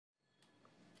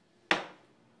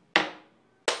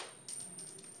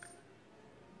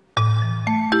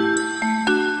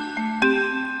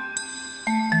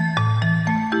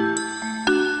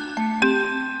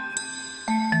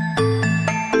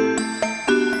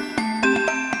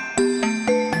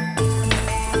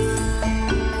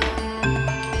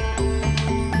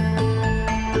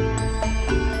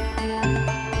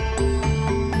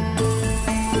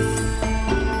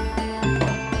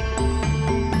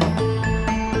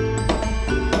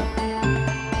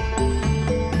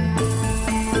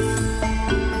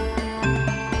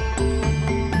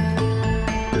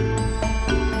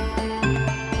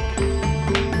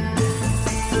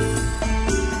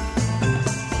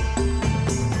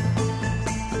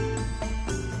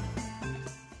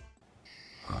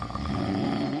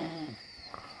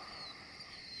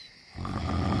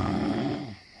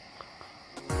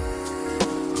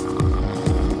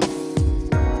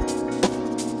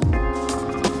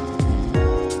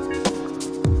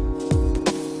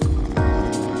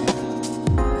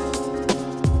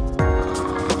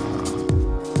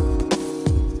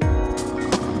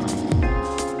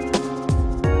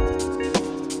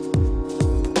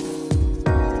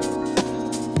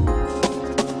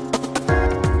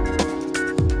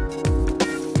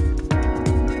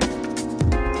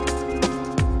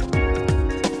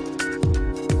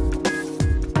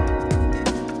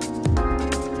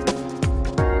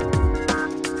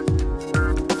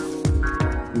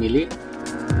মিলি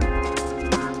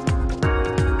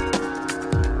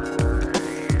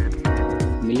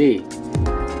মিলি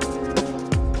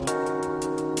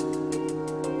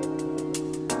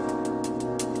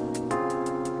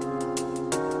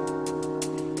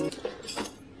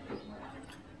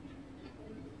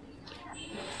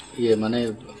মানে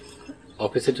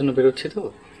অফিসের জন্য বেরোচ্ছি তো,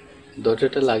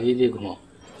 দরজাটা লাগিয়ে দিয়ে ঘুমাও।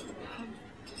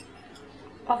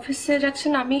 অফিসে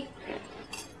যাচ্ছেন? আমি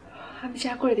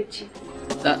চা করে দিচ্ছি।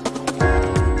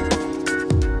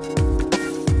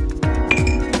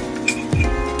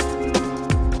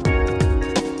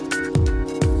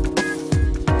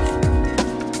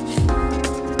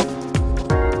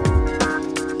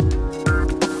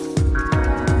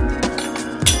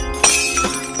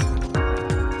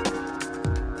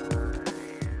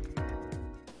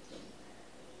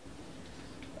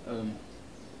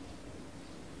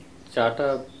 চাটা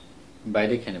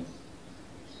বাইরে খেয়ে নেব।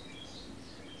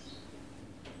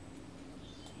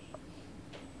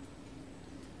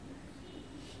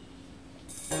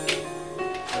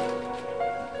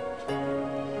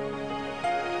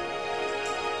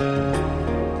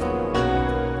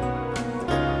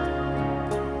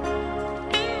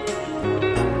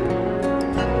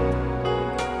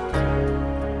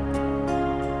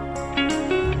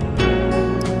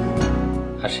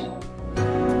 আসি।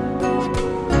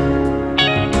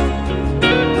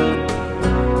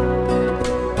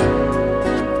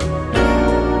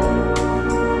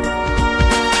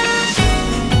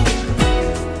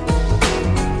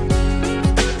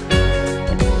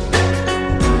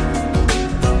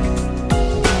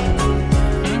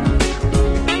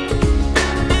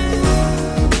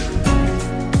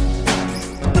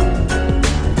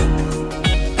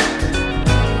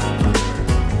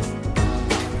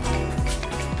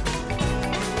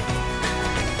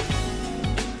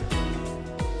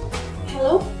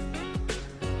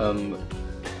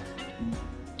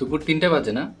 দুপুর 3টা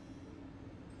বাজে না?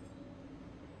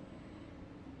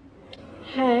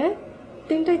 হ্যাঁ,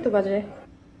 3টাই তো বাজে।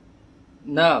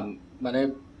 না মানে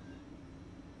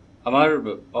আমার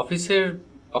অফিসের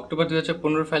অক্টোবর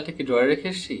 2015 ফাইলটা কি ড্রয়ারে রেখে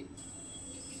এসেছি?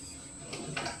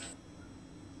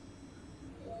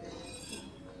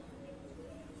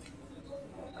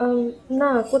 না,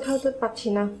 কোথাও তো পাচ্ছি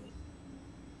না।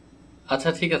 আচ্ছা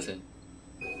ঠিক আছে।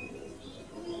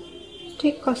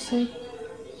 ঠিক আছে।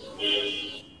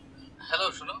 হ্যালো,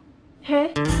 শোনো। হ্যাঁ,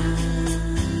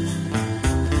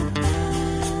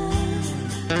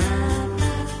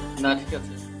 না ঠিক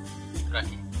আছে,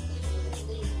 রাখি।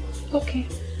 ওকে।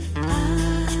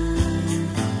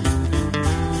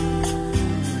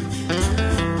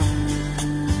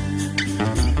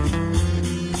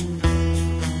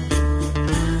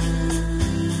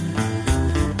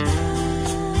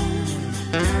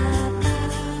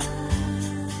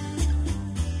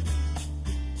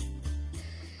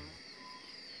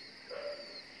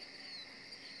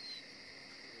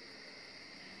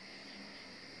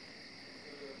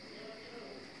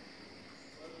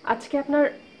 আজকে আপনার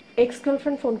এক্স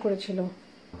গার্লফ্রেন্ড ফোন করেছিল,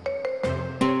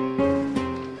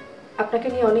 আপনাকে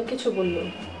নিয়ে অনেক কিছু বলল।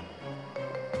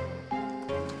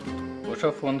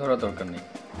 ওসব ফোন ধরা দরকার নেই।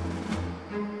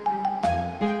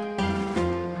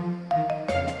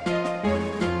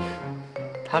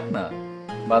 থাক না,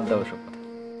 বাদ দাও ওসব কথা।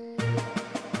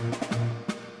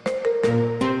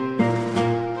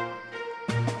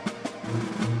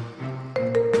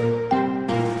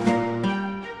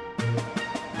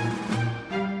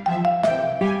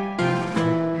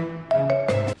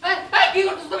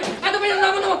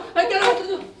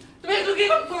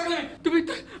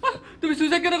 তুমি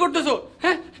সুইসাইড কেন করতেছো?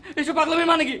 হ্যাঁ, এসব পাগলামি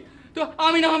মানে কি? তো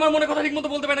আমি না আমার মনে কথা ঠিক মতো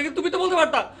বলতে পারি না, কিন্তু তুমি তো বলতে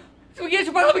পারতা। তুমি কি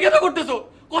এসব পাগলামি কেন করতেছো?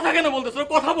 কথা কেন বলতেছো?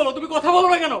 কথা বলো, তুমি কথা বলো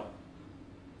না কেন?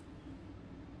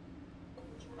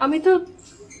 আমি তো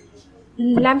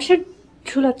ল্যাম্পশেড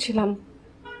ঝুলাচ্ছিলাম।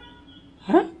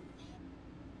 হ্যাঁ,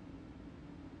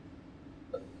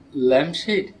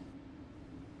 ল্যাম্পশেড?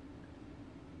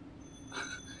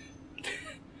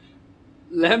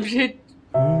 ল্যাম্পশেড